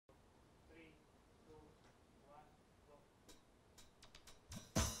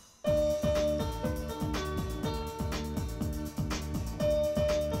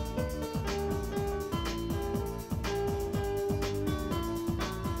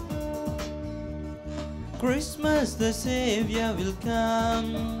Christmas the Savior will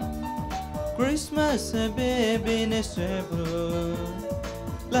come. Christmas a baby in a stable,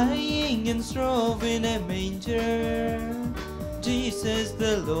 lying in straw in a manger. Jesus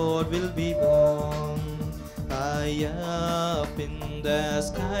the Lord will be born. High up in the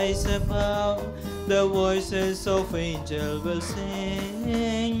skies above, the voices of angels will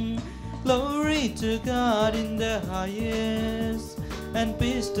sing. Glory to God in the highest, and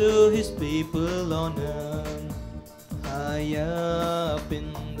peace to his people on earth. High up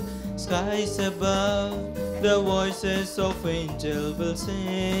in the skies above, the voices of angels will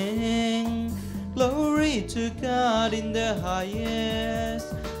sing. Glory to God in the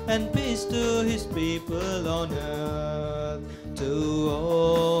highest, and peace to his people on earth. To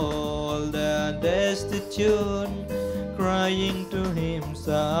all the destitute, crying to him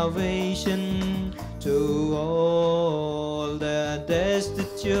salvation. To all the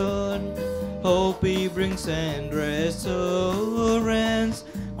destitute, hope he brings and reassurance.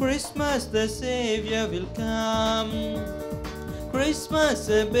 Christmas the Savior will come. Christmas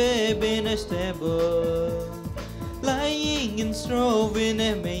a baby in a stable, lying in straw in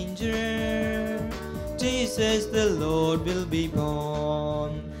a manger. Jesus the Lord will be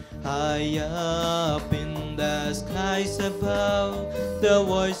born. High up in the skies above, the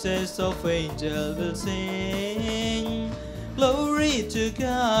voices of angels will sing. Glory to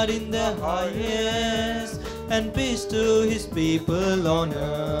God in the highest, and peace to his people on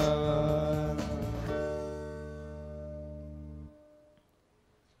earth.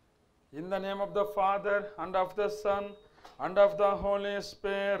 In the name of the Father, and of the Son, and of the Holy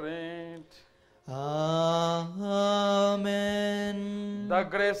Spirit. Amen. The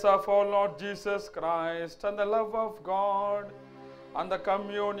grace of our Lord Jesus Christ, and the love of God, and the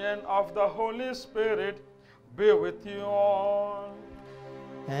communion of the Holy Spirit be with you all.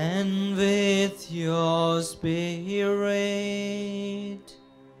 And with your spirit.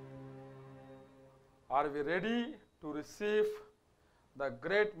 Are we ready to receive the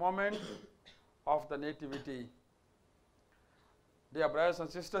great moment of the Nativity? Dear brothers and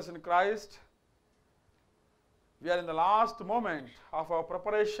sisters in Christ, we are in the last moment of our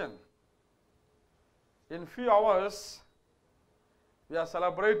preparation. In few hours, we are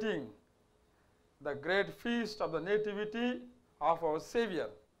celebrating the great feast of the Nativity of our Savior.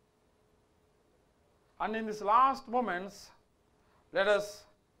 And in these last moments, let us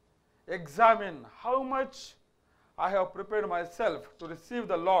examine how much I have prepared myself to receive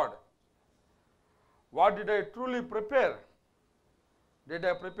the Lord. What did I truly prepare? Did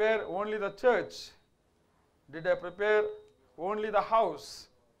I prepare only the church? Did I prepare only the house?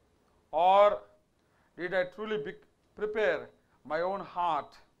 Or did I truly prepare my own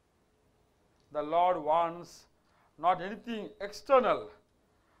heart? The Lord wants not anything external,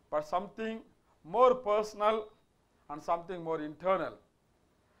 but something more personal and something more internal.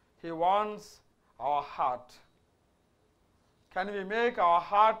 He wants our heart. Can we make our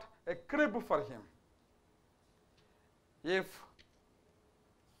heart a crib for him? If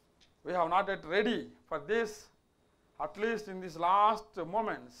we have not yet ready for this, at least in these last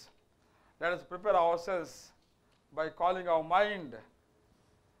moments, let us prepare ourselves by calling our mind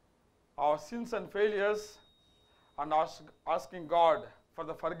our sins and failures and asking God for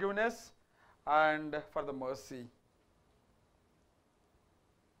the forgiveness and for the mercy.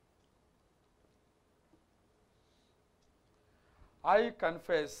 I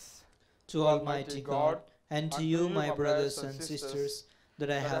confess to Almighty God and to you, my brothers and sisters,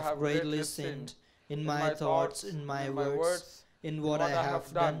 that I have greatly sinned in my thoughts, in my words, in what I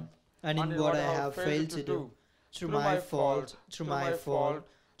have done, and in what I have failed to do, through my fault, through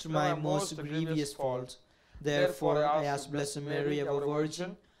my most grievous fault. Therefore I ask Blessed Mary, our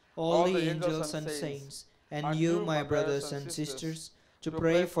Virgin, all the angels and saints, and you, my brothers and sisters, to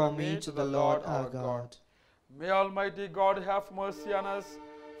pray for me to the Lord our God. May Almighty God have mercy on us,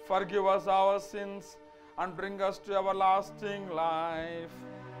 forgive us our sins, and bring us to everlasting life.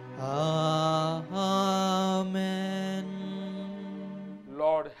 Amen.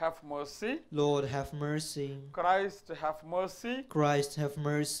 Lord, have mercy. Lord, have mercy. Christ, have mercy. Christ, have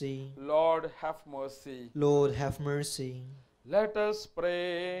mercy. Lord, have mercy. Lord, have mercy. Let us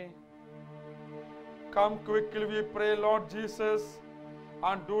pray. Come quickly, we pray, Lord Jesus,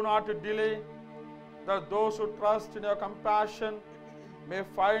 and do not delay, that those who trust in your compassion may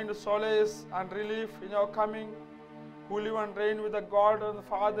find solace and relief in your coming, who live and reign with the God and the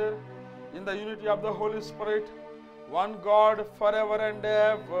Father in the unity of the Holy Spirit, one God forever and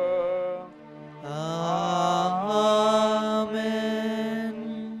ever. Amen.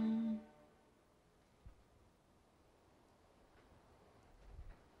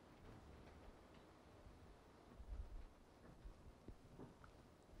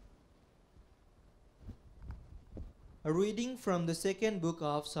 A reading from the second book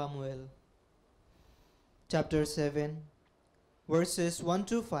of Samuel, chapter 7, verses 1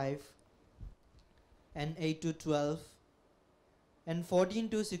 to 5, and 8 to 12, and 14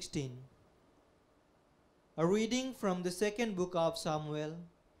 to 16. A reading from the second book of Samuel,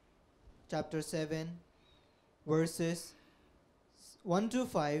 chapter 7, verses 1 to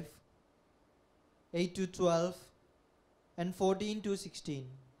 5, 8 to 12, and 14 to 16.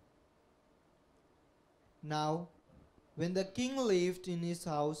 Now, when the king lived in his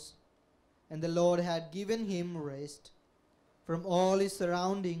house, and the Lord had given him rest from all his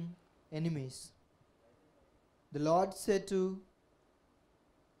surrounding enemies, the Lord said to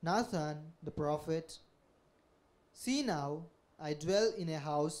Nathan the prophet, "See now, I dwell in a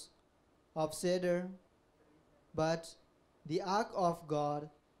house of cedar, but the ark of God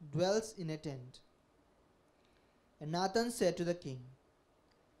dwells in a tent." And Nathan said to the king,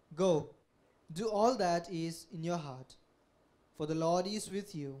 "Go, do all that is in your heart, for the Lord is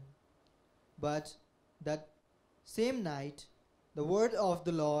with you." But that same night the word of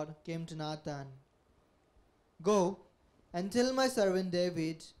the Lord came to Nathan, "Go and tell my servant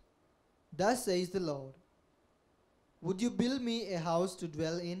David, thus says the Lord, would you build me a house to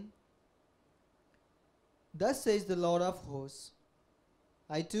dwell in? Thus says the Lord of hosts,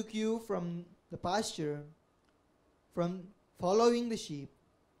 I took you from the pasture, from following the sheep,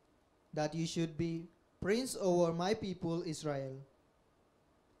 that you should be prince over my people Israel.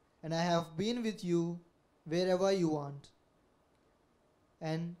 And I have been with you wherever you want,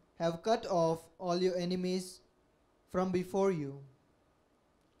 and have cut off all your enemies from before you.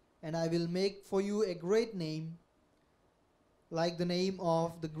 And I will make for you a great name, like the name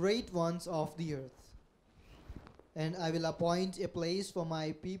of the great ones of the earth. And I will appoint a place for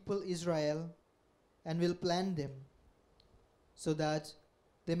my people Israel, and will plant them, so that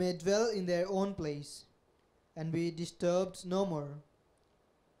they may dwell in their own place, and be disturbed no more.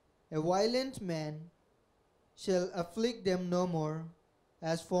 A violent man shall afflict them no more,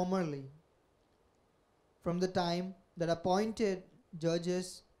 as formerly, from the time that appointed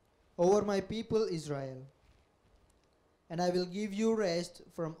judges over my people Israel. And I will give you rest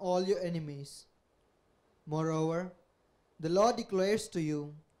from all your enemies. Moreover, the Lord declares to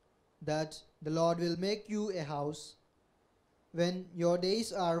you that the Lord will make you a house. When your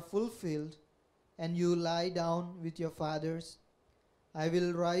days are fulfilled and you lie down with your fathers, I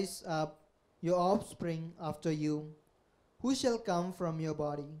will rise up your offspring after you, who shall come from your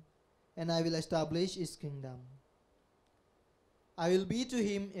body, and I will establish his kingdom. I will be to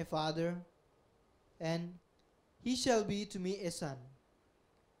him a father, and he shall be to me a son.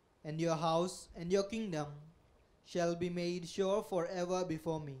 And your house and your kingdom shall be made sure forever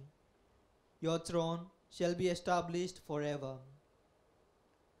before me. Your throne shall be established forever."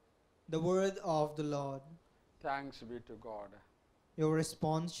 The word of the Lord. Thanks be to God. Your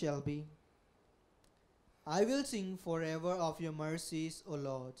response shall be, "I will sing forever of your mercies, O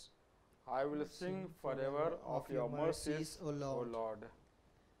Lord." I will sing forever of your mercies, O Lord.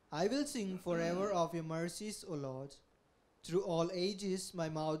 I will sing forever of your mercies, O Lord. Through all ages my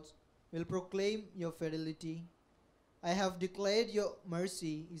mouth will proclaim your fidelity. I have declared your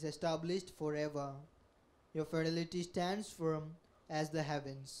mercy is established forever. Your fidelity stands firm as the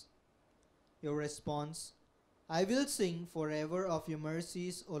heavens. Your response, "I will sing forever of your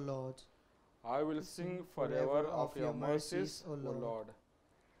mercies, O Lord." I will sing forever of your mercies, O Lord.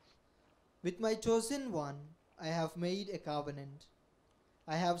 With my chosen one I have made a covenant.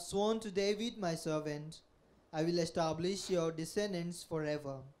 I have sworn to David my servant, I will establish your descendants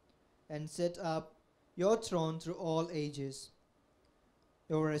forever, and set up your throne through all ages.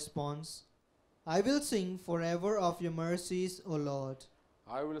 Your response, "I will sing forever of your mercies, O Lord."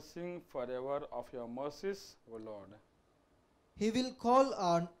 I will sing forever of your mercies, O Lord. He will call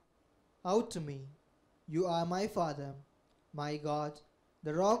out to me, "You are my Father, my God,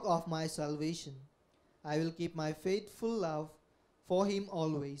 the rock of my salvation." I will keep my faithful love for him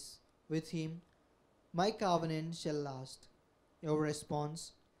always. With him my covenant shall last. Your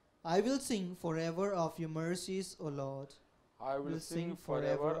response, "I will sing forever of your mercies, O Lord." I will sing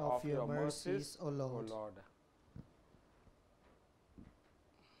forever of your mercies, O Lord.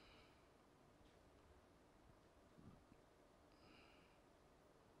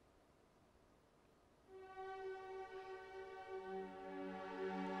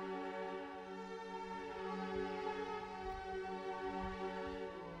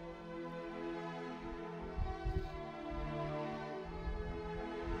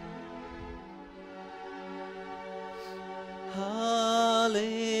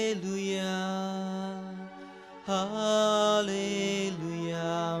 Hallelujah, hallelujah,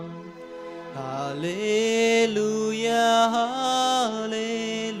 Hallelujah, hallelujah.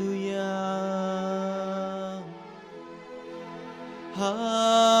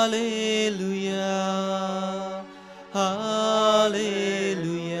 Hallelujah, hallelujah,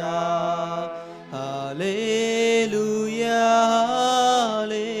 hallelujah,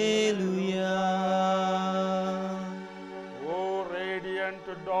 hallelujah. O radiant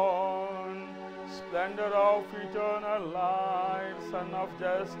dawn, splendor of eternal light, Son of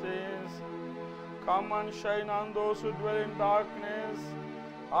justice, come and shine on those who dwell in darkness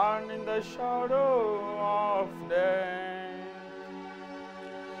and in the shadow of death.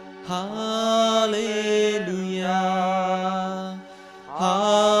 Hallelujah,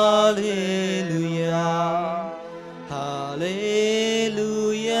 hallelujah, hallelujah,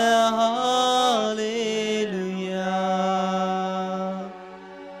 hallelujah.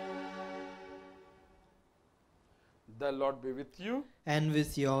 The Lord be with you. And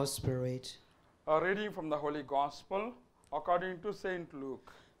with your spirit. A reading from the Holy Gospel according to Saint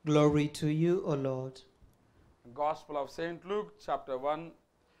Luke. Glory to you, O Lord. Gospel of Saint Luke, chapter 1,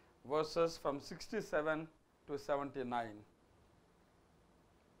 verses from 67 to 79.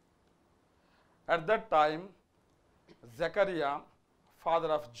 At that time, Zechariah, father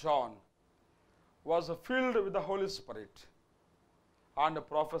of John, was filled with the Holy Spirit and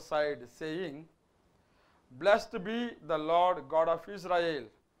prophesied, saying, Blessed be the Lord God of Israel,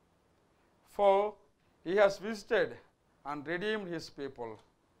 for he has visited and redeemed his people,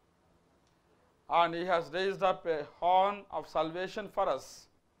 and he has raised up a horn of salvation for us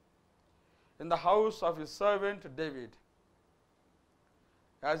in the house of his servant David,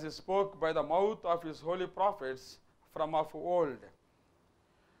 as he spoke by the mouth of his holy prophets from of old,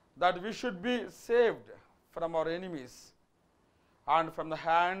 that we should be saved from our enemies and from the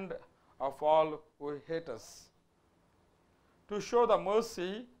hand of all who hate us, to show the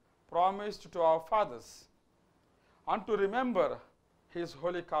mercy promised to our fathers, and to remember his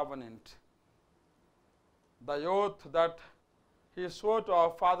holy covenant, the oath that he swore to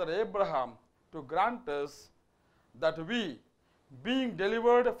our father Abraham to grant us, that we, being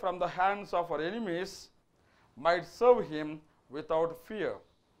delivered from the hands of our enemies, might serve him without fear,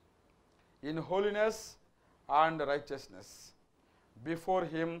 in holiness and righteousness, before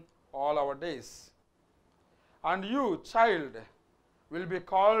him all our days. And you, child, will be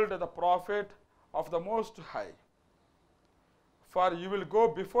called the prophet of the Most High, for you will go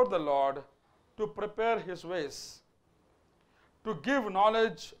before the Lord to prepare his ways, to give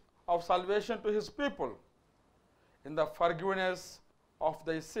knowledge of salvation to his people in the forgiveness of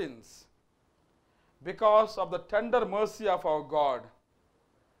their sins, because of the tender mercy of our God,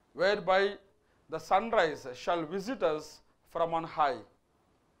 whereby the sunrise shall visit us from on high,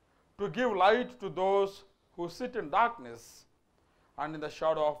 to give light to those who sit in darkness and in the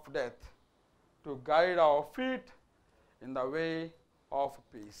shadow of death, to guide our feet in the way of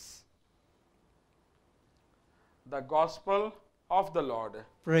peace. The Gospel of the Lord.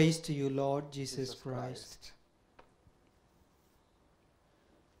 Praise to you, Lord Jesus Christ.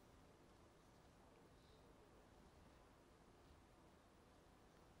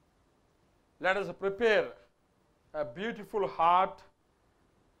 Let us prepare a beautiful heart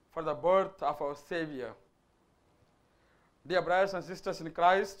for the birth of our Savior. Dear brothers and sisters in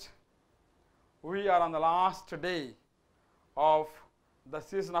Christ, we are on the last day of the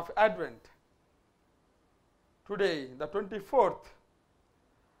season of Advent. Today, the 24th,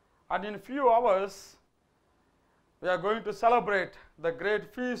 and in few hours, we are going to celebrate the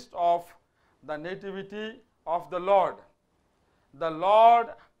great feast of the Nativity of the Lord. The Lord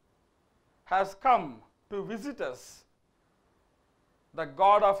has come to visit us. The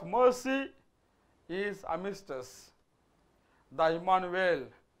God of mercy is amidst us, the Emmanuel,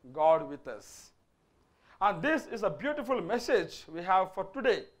 God with us. And this is a beautiful message we have for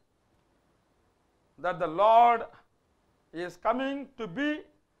today, that the Lord is coming to be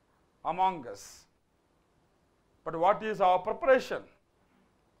among us. But what is our preparation?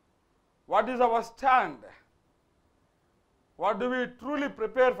 What is our stand? What do we truly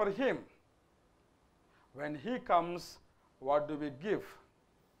prepare for him? When he comes, what do we give?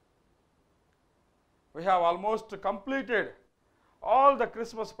 We have almost completed all the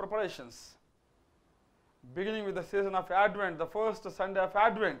Christmas preparations, beginning with the season of Advent, the first Sunday of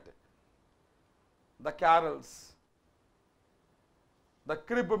Advent, the carols, the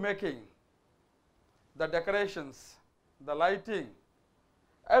crib making, the decorations, the lighting,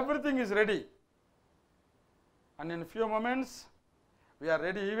 everything is ready. And in a few moments, we are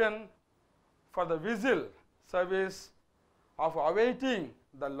ready even for the vigil service of awaiting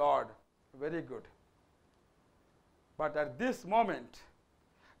the Lord. Very good. But at this moment,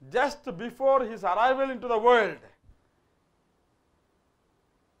 just before his arrival into the world,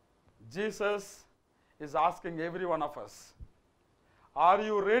 Jesus is asking every one of us, are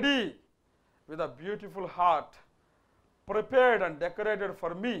you ready with a beautiful heart, prepared and decorated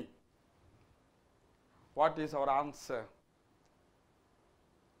for me? What is our answer?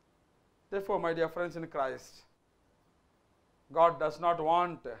 Therefore, my dear friends in Christ, God does not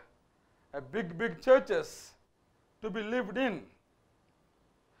want a big churches to be lived in.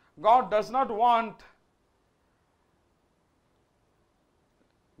 God does not want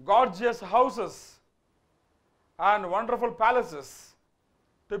gorgeous houses and wonderful palaces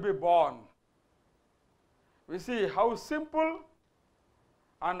to be born. We see how simple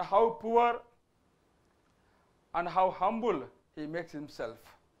and how poor and how humble he makes himself.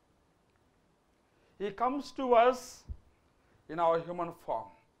 He comes to us in our human form.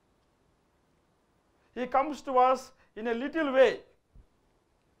 He comes to us in a little way.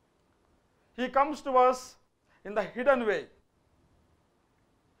 He comes to us in the hidden way.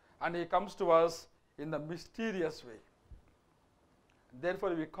 And he comes to us in the mysterious way.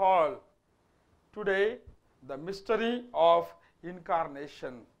 Therefore, we call today the mystery of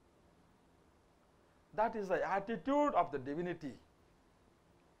incarnation. That is the attitude of the divinity.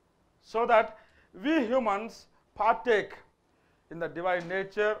 So that we humans partake in the divine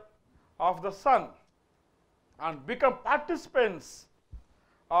nature of the Son and become participants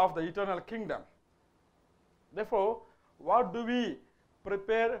of the eternal kingdom. Therefore, what do we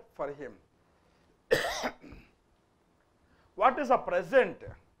prepare for him? What is a present?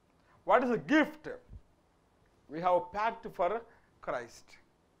 What is a gift we have packed for Christ?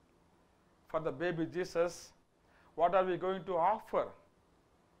 For the baby Jesus, what are we going to offer?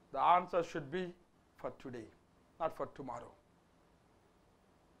 The answer should be for today, not for tomorrow.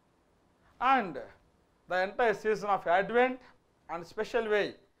 And the entire season of Advent and special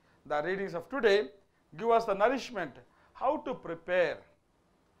way, the readings of today give us the nourishment how to prepare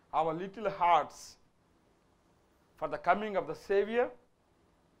our little hearts for the coming of the Savior.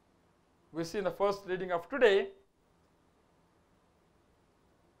 We see in the first reading of today,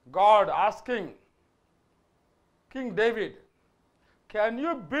 God asking King David, can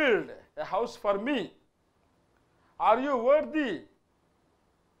you build a house for me? Are you worthy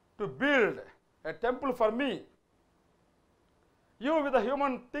to build a temple for me? You with the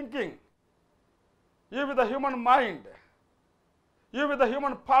human thinking, you with the human mind, you with the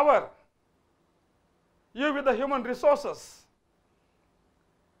human power, you with the human resources,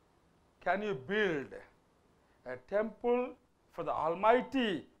 can you build a temple for the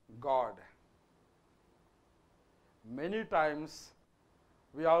Almighty God? Many times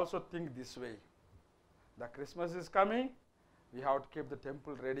we also think this way. The Christmas is coming, we have to keep the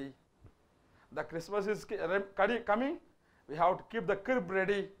temple ready. The Christmas is coming, we have to keep the crib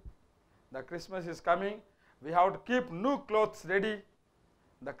ready. The Christmas is coming, we have to keep new clothes ready.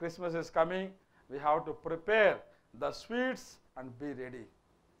 The Christmas is coming, we have to prepare the sweets and be ready.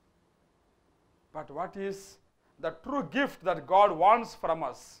 But what is the true gift that God wants from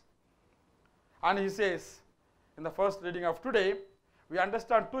us? And he says, in the first reading of today, we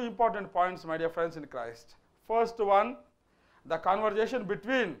understand two important points, my dear friends in Christ. First one, the conversation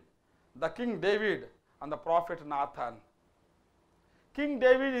between the King David and the prophet Nathan. King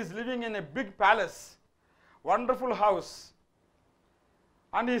David is living in a big palace, wonderful house,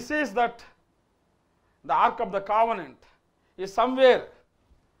 and he says that the Ark of the Covenant is somewhere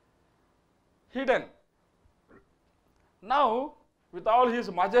hidden. Now, with all his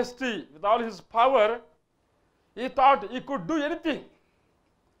majesty, with all his power, he thought he could do anything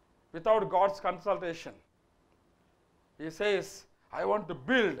without God's consultation. He says, I want to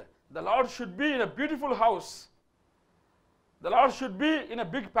build. The Lord should be in a beautiful house. The Lord should be in a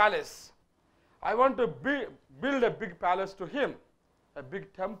big palace. I want to build a big palace to him, a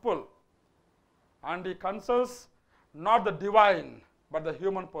big temple. And he consults not the divine, but the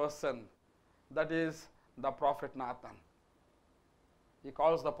human person. That is the prophet Nathan. He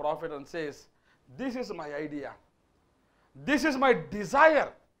calls the prophet and says, this is my idea. This is my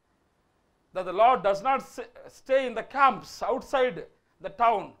desire. That the Lord does not stay in the camps outside the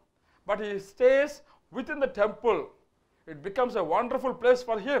town, but he stays within the temple. It becomes a wonderful place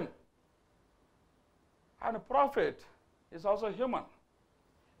for him. And a prophet is also human,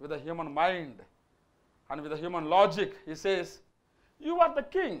 with a human mind and with a human logic. He says, you are the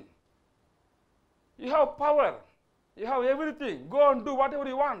king. You have power. You have everything. Go and do whatever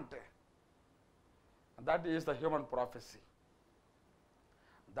you want. And that is the human prophecy.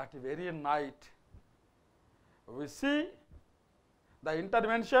 That very night, we see the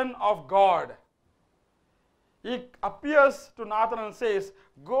intervention of God. he appears to Nathan and says,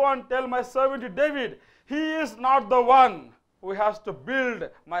 go and tell my servant David, he is not the one who has to build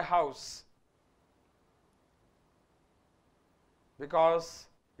my house, because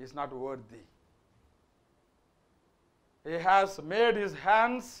he is not worthy. He has made his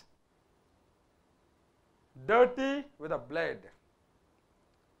hands dirty with the blood.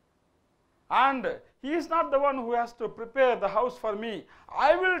 And he is not the one who has to prepare the house for me.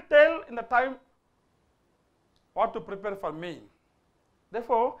 I will tell in the time what to prepare for me.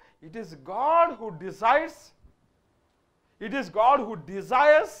 Therefore, it is God who decides, it is God who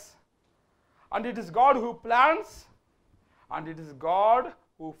desires, and it is God who plans, and it is God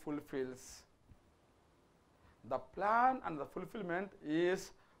who fulfills. The plan and the fulfillment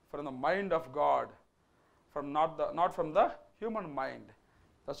is from the mind of God, not from the human mind.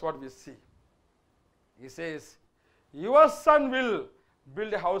 That's what we see. He says, your son will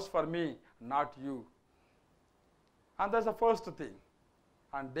build a house for me, not you. And that's the first thing.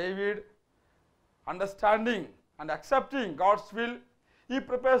 And David, understanding and accepting God's will, he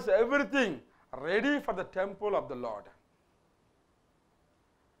prepares everything ready for the temple of the Lord.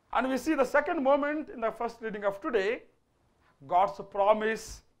 And we see the second moment in the first reading of today, God's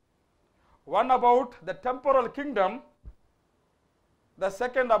promise, one about the temporal kingdom, the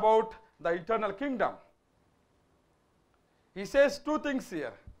second about the eternal kingdom. He says two things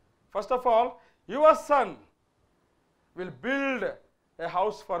here. First of all, your son will build a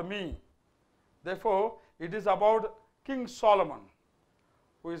house for me. Therefore, it is about King Solomon,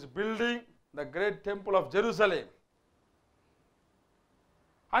 who is building the great temple of Jerusalem.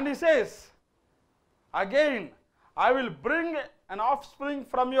 And he says, again, I will bring an offspring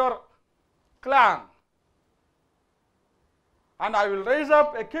from your clan, and I will raise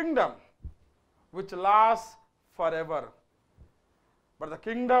up a kingdom which lasts forever. But the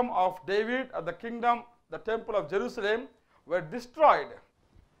kingdom of David and the temple of Jerusalem were destroyed.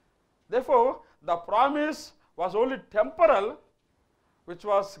 Therefore, the promise was only temporal, which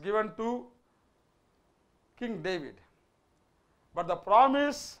was given to King David. But the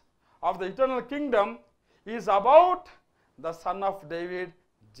promise of the eternal kingdom is about the son of David,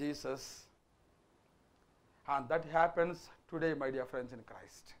 Jesus. And that happens today, my dear friends in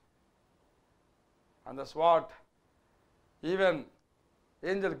Christ. And that's what even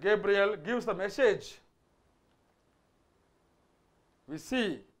Angel Gabriel gives the message. We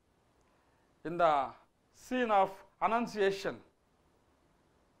see in the scene of Annunciation,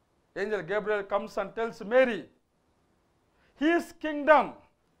 Angel Gabriel comes and tells Mary, his kingdom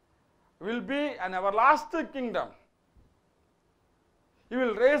will be an everlasting kingdom. He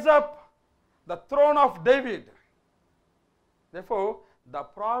will raise up the throne of David. Therefore, the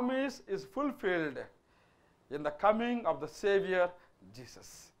promise is fulfilled in the coming of the Savior,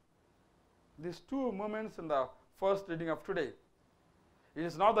 Jesus. These two moments in the first reading of today. It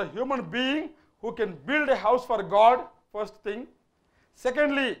is not the human being who can build a house for God, first thing.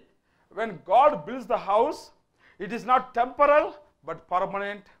 Secondly, when God builds the house, it is not temporal but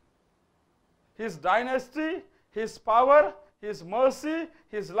permanent. His dynasty, his power, his mercy,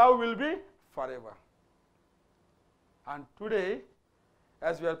 his love will be forever. And today,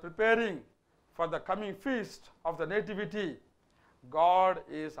 as we are preparing for the coming feast of the Nativity, God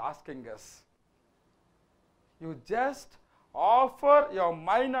is asking us, you just offer your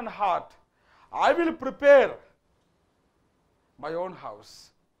mind and heart. I will prepare my own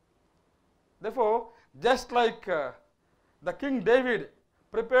house. Therefore, just like the King David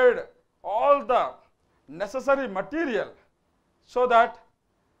prepared all the necessary material so that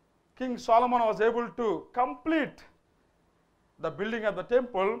King Solomon was able to complete the building of the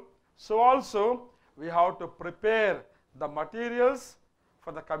temple, so also we have to prepare the materials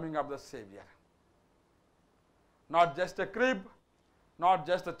for the coming of the Savior. Not just a crib, not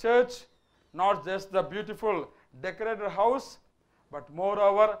just a church, not just the beautiful decorated house, but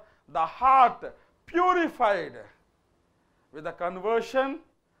moreover the heart purified with the conversion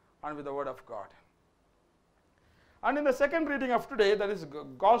and with the word of God. And in the second reading of today, that is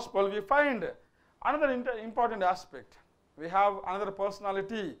gospel, we find another important aspect. We have another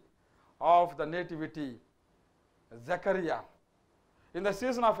personality of the Nativity, Zechariah. In the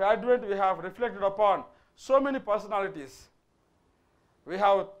season of Advent, we have reflected upon so many personalities. We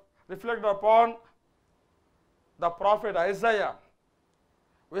have reflected upon the prophet Isaiah.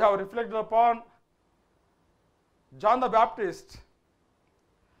 We have reflected upon John the Baptist.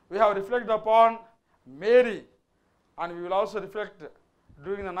 We have reflected upon Mary, and we will also reflect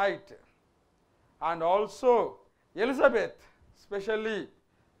during the night. And also Elizabeth, especially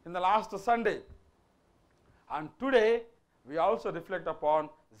in the last Sunday. And today, we also reflect upon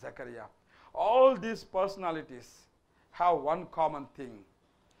Zechariah. all these personalities have one common thing.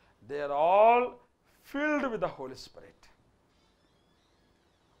 They are all filled with the Holy Spirit.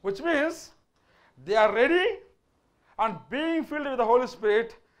 Which means they are ready, and being filled with the Holy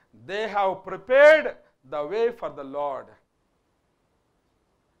Spirit, they have prepared the way for the Lord.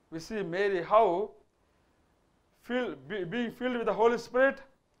 We see Mary how being filled with the Holy Spirit,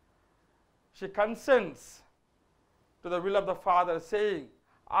 she consents to the will of the Father, saying,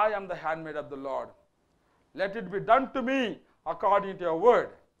 I am the handmaid of the Lord. Let it be done to me according to your word.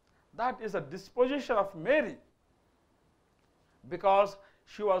 That is a disposition of Mary, because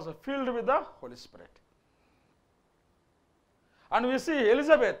she was filled with the Holy Spirit. And we see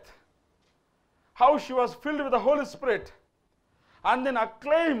Elizabeth, how she was filled with the Holy Spirit, and then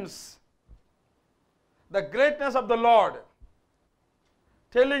acclaims the greatness of the Lord,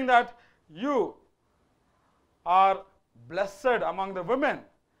 telling that you are blessed among the women,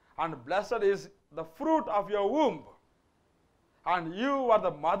 and blessed is the fruit of your womb, and you are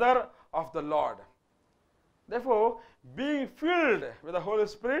the mother of the Lord. Therefore, being filled with the Holy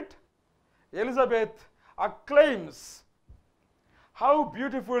Spirit, Elizabeth acclaims how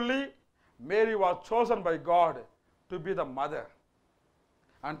beautifully Mary was chosen by God to be the mother.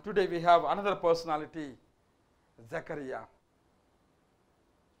 And today we have another personality, Zechariah.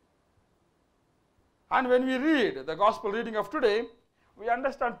 And when we read the gospel reading of today, we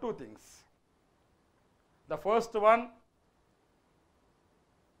understand two things. The first one,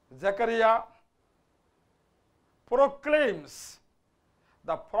 Zechariah proclaims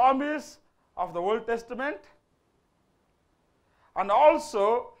the promise of the Old Testament and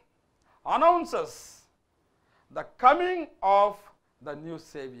also announces the coming of the new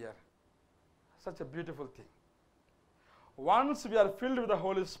Savior. Such a beautiful thing. Once we are filled with the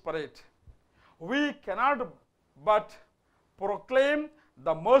Holy Spirit, we cannot but proclaim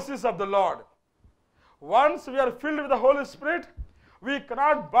the mercies of the Lord. Once we are filled with the Holy Spirit, we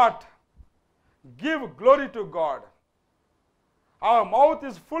cannot but give glory to God. Our mouth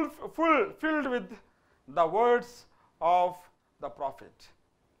is filled with the words of the prophet.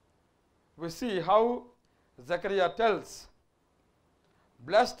 We see how Zechariah tells,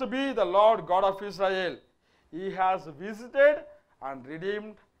 blessed be the Lord God of Israel. He has visited and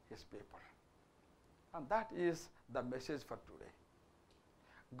redeemed his people. And that is the message for today.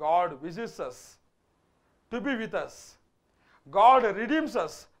 God visits us to be with us. God redeems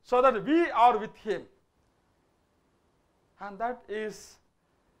us so that we are with him. And that is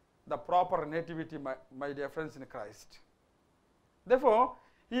the proper nativity, my dear friends in Christ. Therefore,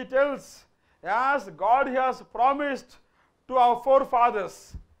 he tells, as God has promised to our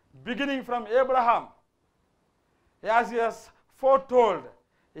forefathers, beginning from Abraham, as he has foretold,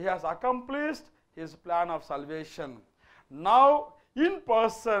 he has accomplished his plan of salvation. Now, in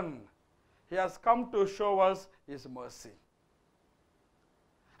person, he has come to show us his mercy.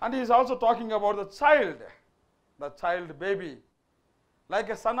 And he is also talking about the child baby. Like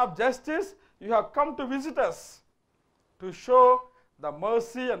a son of justice, you have come to visit us to show the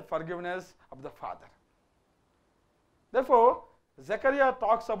mercy and forgiveness of the Father. Therefore, Zechariah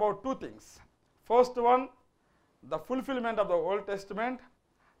talks about two things. First one, the fulfillment of the Old Testament.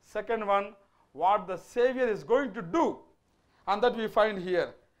 Second one, what the Savior is going to do. And that we find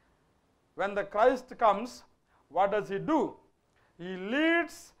here. When the Christ comes, what does he do? He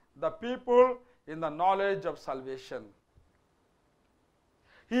leads the people in the knowledge of salvation.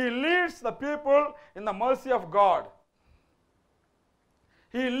 He leads the people in the mercy of God.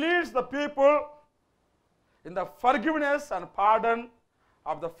 He leads the people in the forgiveness and pardon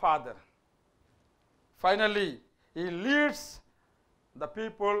of the Father. Finally, he leads the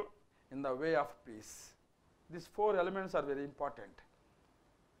people in the way of peace. These four elements are very important.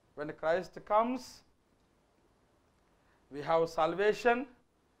 When Christ comes, we have salvation,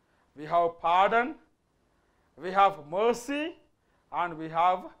 we have pardon, we have mercy, and we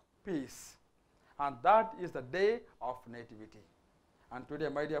have peace. And that is the day of nativity. And today,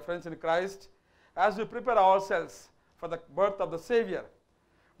 my dear friends in Christ, as we prepare ourselves for the birth of the Savior,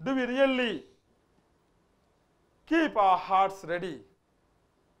 do we really keep our hearts ready?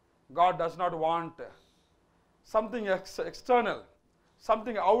 God does not want something external,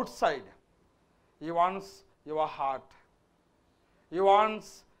 something outside. He wants your heart. He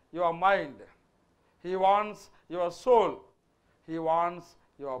wants your mind. He wants your soul. He wants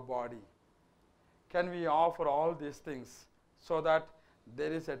your body. Can we offer all these things so that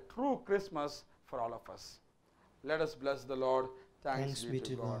there is a true Christmas for all of us? Let us bless the Lord. Thanks be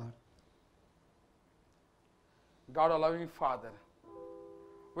to God. God, our loving Father,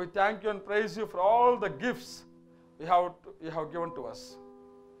 we thank you and praise you for all the gifts you have given to us.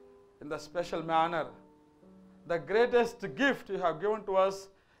 in the special manner. The greatest gift you have given to us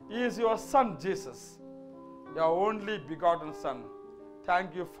is your Son, Jesus, your only begotten Son.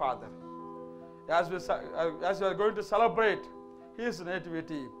 Thank you, Father. As we are going to celebrate His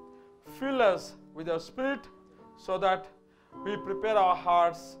nativity, fill us with your Spirit so that we prepare our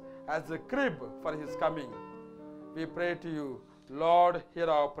hearts as a crib for His coming. We pray to you, Lord, hear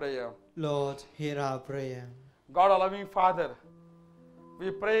our prayer. Lord, hear our prayer. God, our loving Father,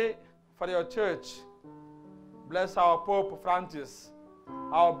 we pray for your church. Bless our Pope Francis,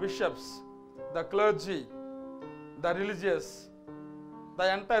 our bishops, the clergy, the religious,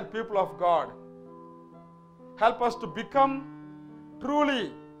 the entire people of God. Help us to become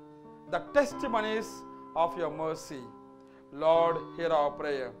truly the testimonies of your mercy. Lord, hear our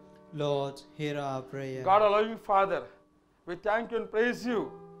prayer. Lord, hear our prayer. God, our loving Father, we thank you and praise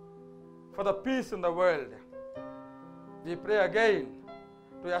you for the peace in the world. We pray again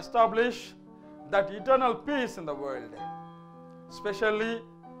to establish that eternal peace in the world, especially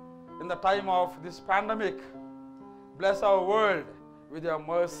in the time of this pandemic. Bless our world with your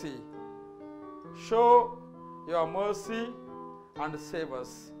mercy. Show your mercy and save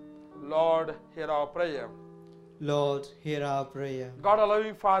us. Lord, hear our prayer. Lord, hear our prayer. God, our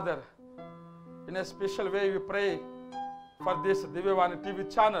loving Father, in a special way we pray for this Divyavani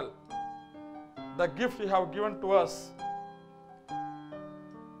TV channel, the gift you have given to us.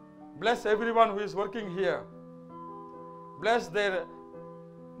 Bless everyone who is working here. Bless their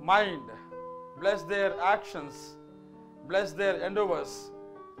mind. Bless their actions. Bless their endeavors.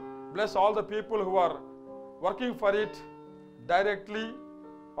 Bless all the people who are working for it directly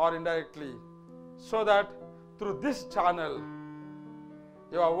or indirectly, so that through this channel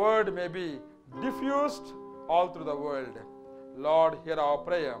your word may be diffused all through the world. Lord, hear our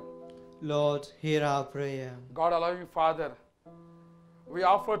prayer. Lord, hear our prayer. God, our loving Father, we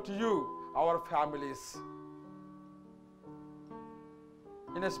offer to you our families.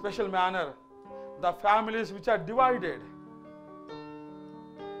 In a special manner, the families which are divided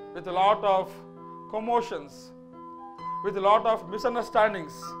with a lot of commotions, with a lot of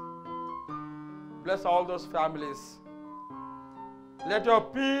misunderstandings. Bless all those families. Let your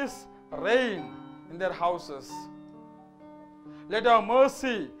peace reign in their houses. Let your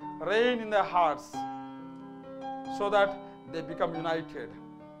mercy reign in their hearts, so that they become united.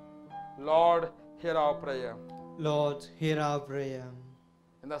 Lord, hear our prayer. Lord, hear our prayer.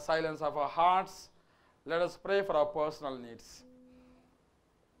 In the silence of our hearts, let us pray for our personal needs.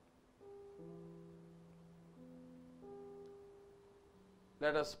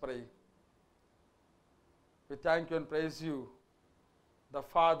 Let us pray. We thank you and praise you, the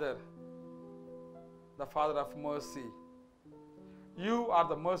Father of mercy. You are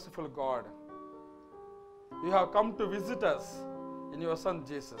the merciful God. You have come to visit us in your Son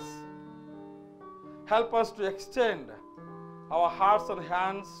Jesus. Help us to extend our hearts and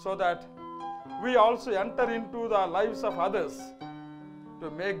hands so that we also enter into the lives of others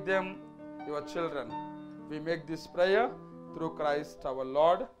to make them your children. We make this prayer through Christ our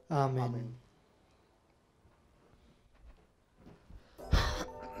Lord. Amen. Amen.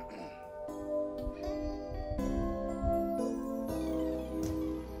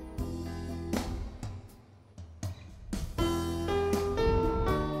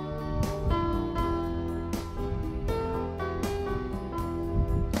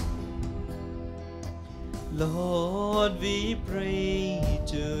 Lord, we pray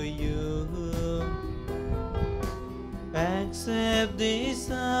to you. Accept these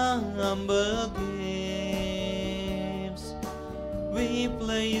humble gifts we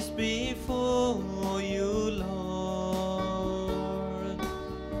place before you, Lord.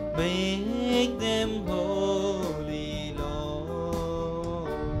 Make them holy, Lord.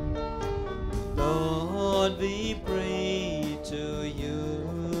 Lord, we pray to you.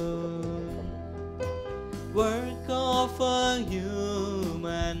 Work of a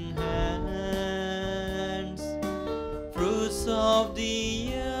human hands, fruits of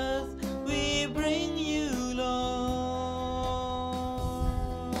the earth we bring you, Lord.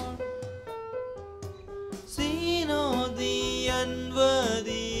 See not the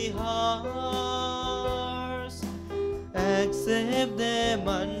unworthy hearts, accept them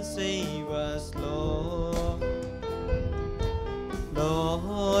and save us, Lord.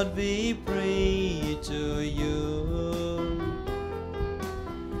 Lord, we pray to you.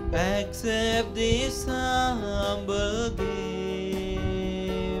 Accept these humble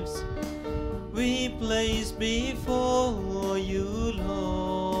gifts we place before you,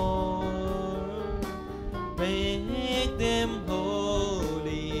 Lord. Make them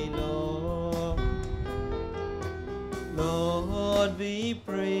holy, Lord. Lord, we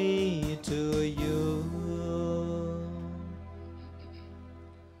pray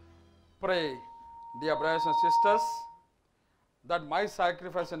Pray, dear brothers and sisters, that my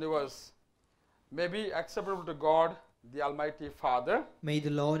sacrifice and yours may be acceptable to God, the Almighty Father. May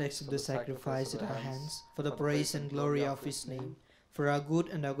the Lord accept the sacrifice at our hands for the praise and glory of His name, for our good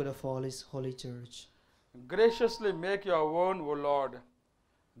and our good of all His holy church. Graciously make your own, O Lord,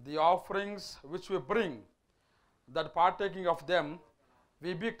 the offerings which we bring, that partaking of them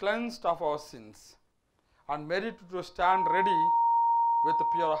we be cleansed of our sins, and merit to stand ready with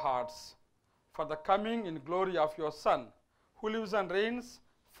pure hearts for the coming in glory of your Son, who lives and reigns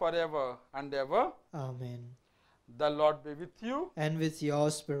forever and ever. Amen. The Lord be with you. And with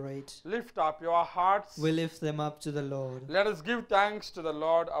your spirit. Lift up your hearts. We lift them up to the Lord. Let us give thanks to the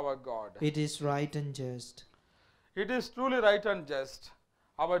Lord our God. It is right and just. It is truly right and just,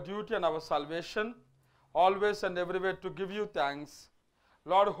 our duty and our salvation, always and everywhere to give you thanks,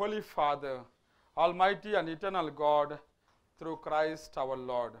 Lord, Holy Father, Almighty and eternal God, through Christ our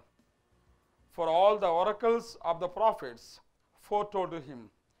Lord. For all the oracles of the prophets foretold to him,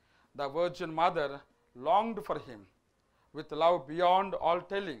 the Virgin Mother longed for him with love beyond all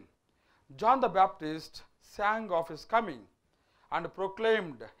telling. John the Baptist sang of his coming and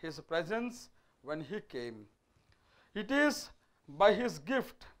proclaimed his presence when he came. It is by his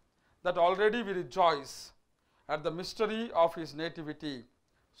gift that already we rejoice at the mystery of his nativity,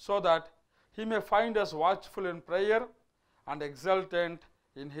 so that he may find us watchful in prayer and exultant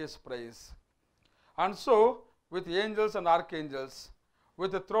in his praise. And so, with angels and archangels,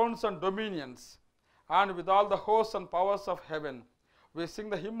 with the thrones and dominions, and with all the hosts and powers of heaven, we sing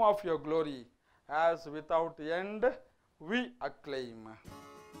the hymn of your glory, as without end we acclaim.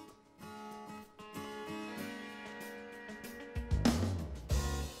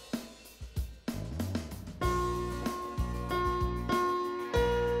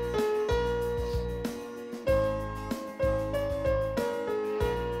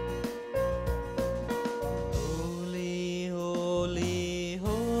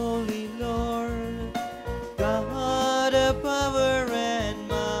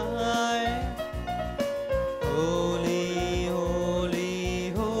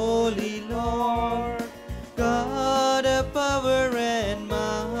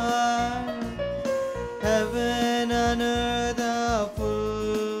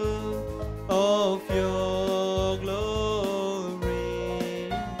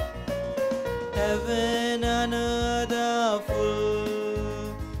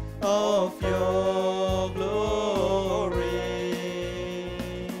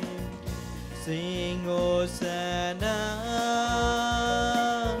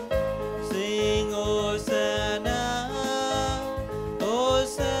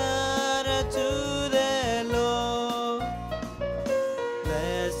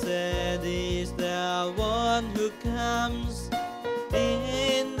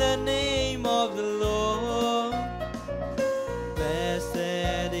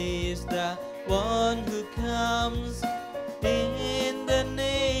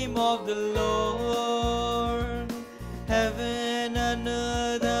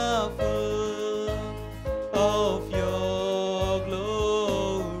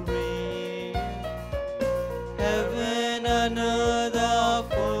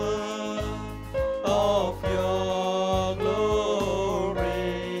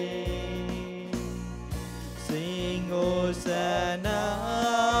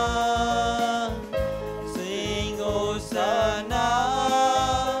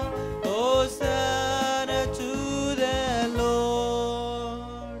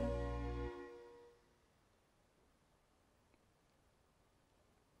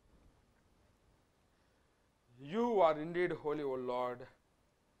 You are indeed holy, O Lord,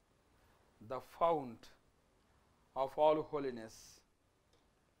 the fount of all holiness.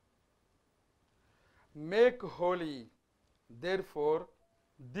 Make holy, therefore,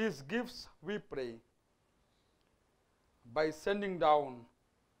 these gifts, we pray, by sending down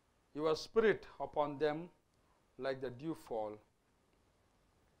your Spirit upon them like the dewfall,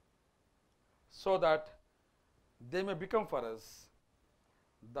 so that they may become for us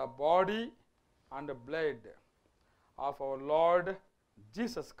the body and the blood of our Lord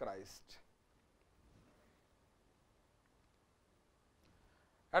Jesus Christ.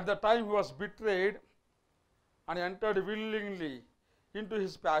 At the time he was betrayed and entered willingly into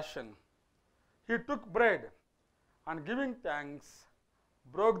his passion, he took bread and, giving thanks,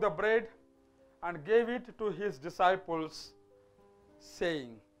 broke the bread and gave it to his disciples,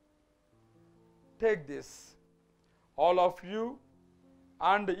 saying, "Take this, all of you,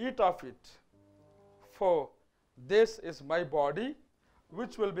 and eat of it, for this is my body,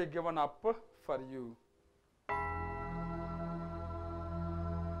 which will be given up for you."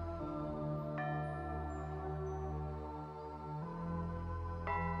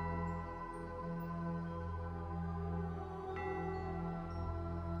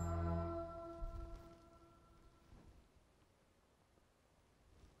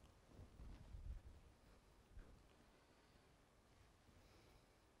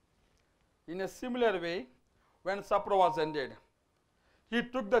 In a similar way, when supper was ended, he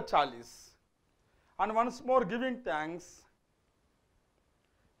took the chalice, and once more giving thanks,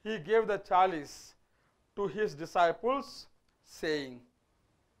 he gave the chalice to his disciples, saying,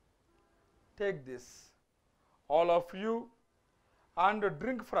 "Take this, all of you, and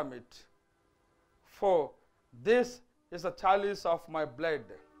drink from it, for this is the chalice of my blood,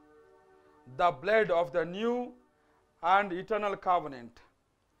 the blood of the new and eternal covenant,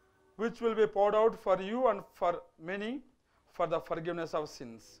 which will be poured out for you and for many for the forgiveness of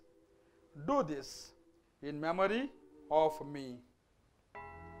sins. Do this in memory of me."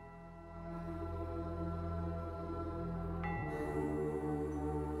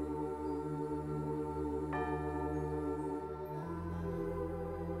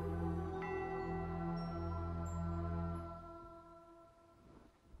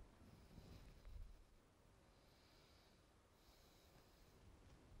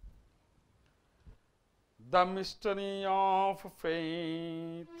 The mystery of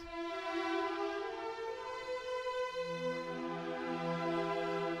faith.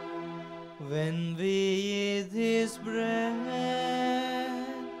 When we eat this bread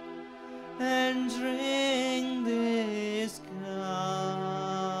and drink this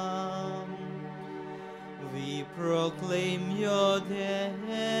cup, we proclaim your death,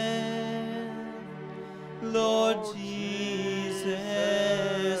 Lord Jesus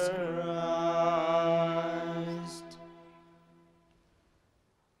Christ.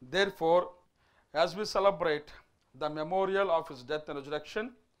 Therefore, as we celebrate the memorial of his death and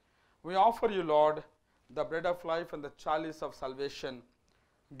resurrection, we offer you, Lord, the bread of life and the chalice of salvation,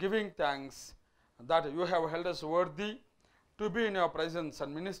 giving thanks that you have held us worthy to be in your presence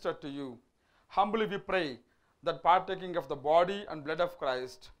and minister to you. Humbly we pray that partaking of the body and blood of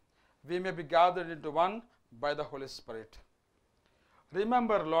Christ, we may be gathered into one by the Holy Spirit.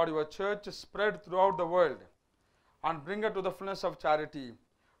 Remember, Lord, your church spread throughout the world, and bring her to the fullness of charity,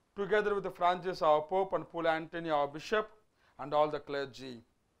 together with Francis, our Pope, and Paul Anthony, our Bishop, and all the clergy.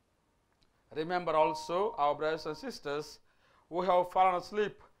 Remember also our brothers and sisters who have fallen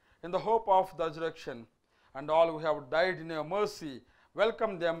asleep in the hope of the resurrection, and all who have died in your mercy.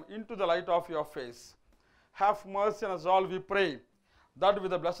 Welcome them into the light of your face. Have mercy on us all, we pray, that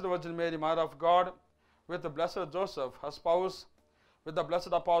with the Blessed Virgin Mary, Mother of God, with the Blessed Joseph, her spouse, with the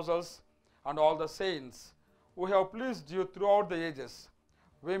blessed apostles, and all the saints who have pleased you throughout the ages,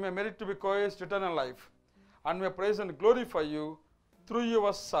 we may merit to be co-heirs to eternal life, and may praise and glorify you through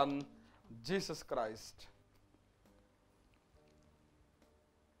your Son, Jesus Christ.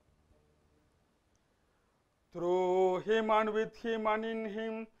 Through him and with him and in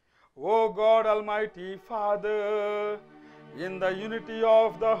him, O God Almighty Father, in the unity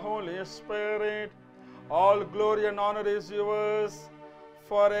of the Holy Spirit, all glory and honor is yours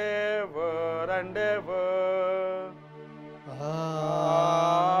forever and ever. Amen.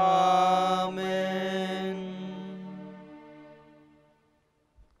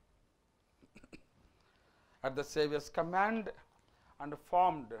 At the Saviour's command and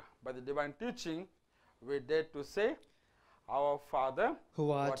formed by the divine teaching, we dare to say, Our Father,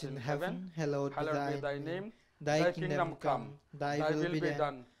 Who art in heaven, hallowed be be thy name. Thy kingdom come, thy will be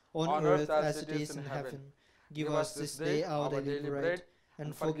done, on earth as it is in heaven. Give us this day our daily bread,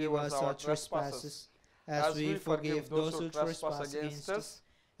 and forgive us our trespasses, as we forgive those who trespass against us.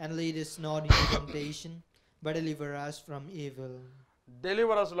 And lead us not into temptation, but deliver us from evil.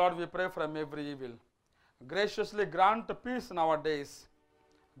 Deliver us, Lord, we pray, from every evil. Graciously grant peace in our days,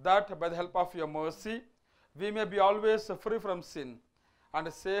 that by the help of your mercy, we may be always free from sin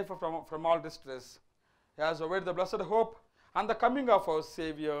and safe from all distress, as await the blessed hope and the coming of our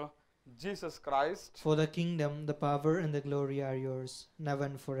Savior, Jesus Christ. For the kingdom, the power, and the glory are yours, now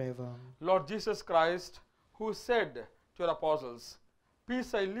and forever. Lord Jesus Christ, who said to your apostles,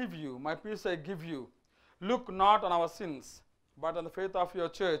 Peace I leave you, my peace I give you. Look not on our sins, but on the faith of your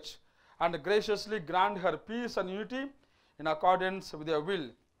church, and graciously grant her peace and unity in accordance with your will,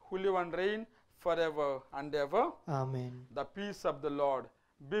 who live and reign forever and ever. Amen. The peace of the Lord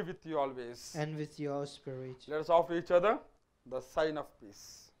be with you always. And with your spirit. Let us offer each other the sign of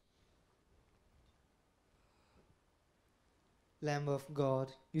peace. Lamb of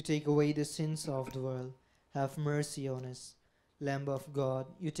God, you take away the sins of the world. Have mercy on us. Lamb of God,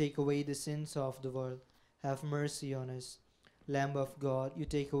 you take away the sins of the world. Have mercy on us. Lamb of God, you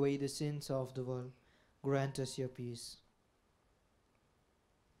take away the sins of the world. Grant us your peace.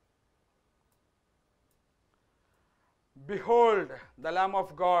 Behold the Lamb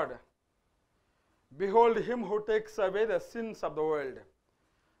of God. Behold him who takes away the sins of the world.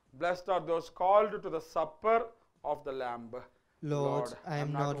 Blessed are those called to the supper of the Lamb. Lord, I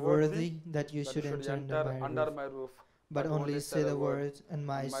am not worthy that you should enter under my roof, but only say the words, and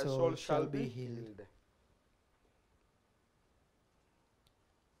my soul shall be healed.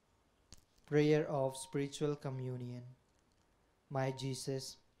 Prayer of Spiritual Communion. My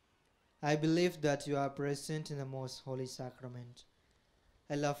Jesus, I believe that you are present in the most holy sacrament.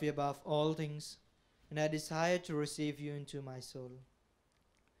 I love you above all things, and I desire to receive you into my soul.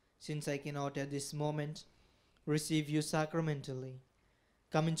 Since I cannot at this moment receive you sacramentally,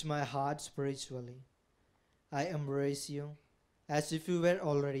 come into my heart spiritually. I embrace you as if you were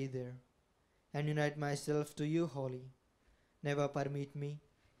already there, and unite myself to you wholly. Never permit me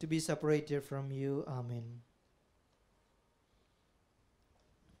to be separated from you. Amen.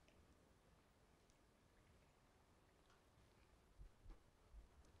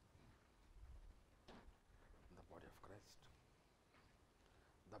 The body of Christ.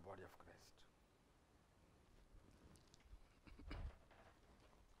 The body of Christ.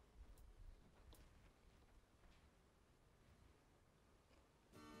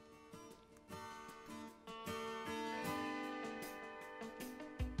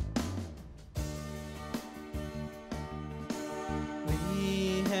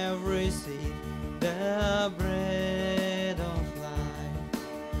 We have received the bread of life.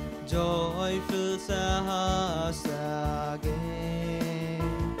 Joy fills our hearts again.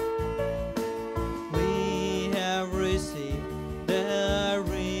 We have received the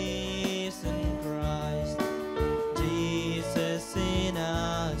risen Christ. Jesus in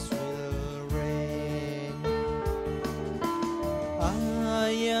us will reign. I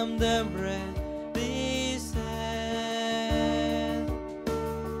am the bread they said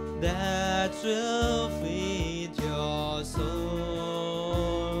that will feed your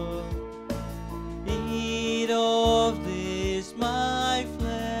soul. Eat of this my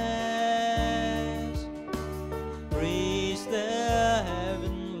flesh, reach the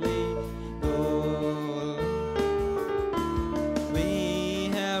heavenly goal. We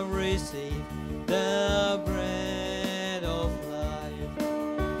have received the bread of life.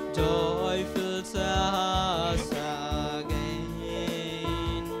 Joy fills our hearts again.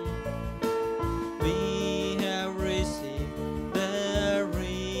 We have received the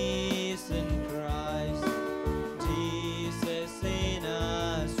risen Christ. Jesus in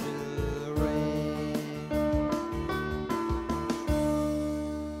us will reign.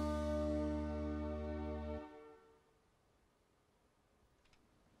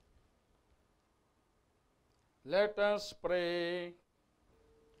 Let us pray.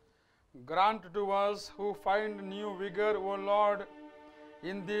 Grant to us who find new vigor, O Lord,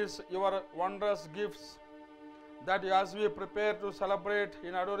 in these your wondrous gifts, that as we prepare to celebrate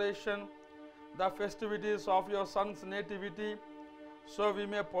in adoration the festivities of your Son's nativity, so we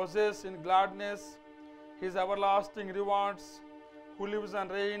may possess in gladness his everlasting rewards, who lives and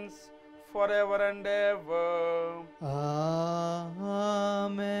reigns forever and ever.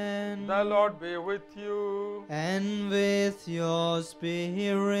 Amen. The Lord be with you. And with your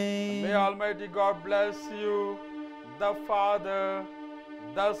spirit. May Almighty God bless you, the Father,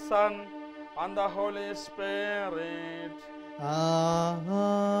 the Son, and the Holy Spirit. Amen.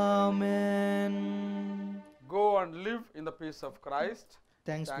 Go and live in the peace of Christ.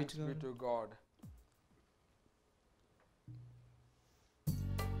 Thanks be Thanks to be God. to God.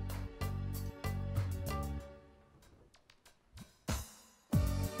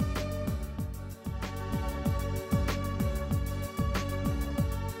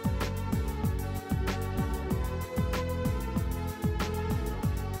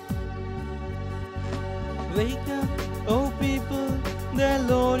 Wake up, oh people, the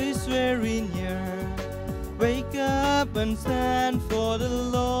Lord is very near. Wake up and stand for the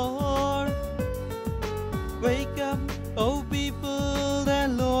Lord. Wake up, oh people, the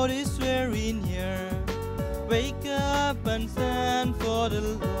Lord is very near. Wake up and stand for the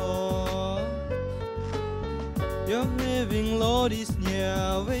Lord. Your living Lord is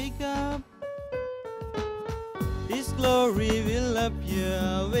near. Wake up, His glory will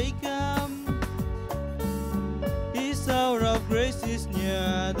appear. Wake up, His hour of grace is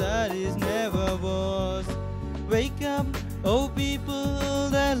near, that is never was. Wake up, oh people,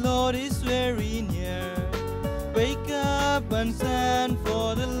 the Lord is very near. Wake up and stand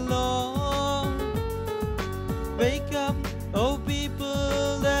for the Lord. Wake up, oh people.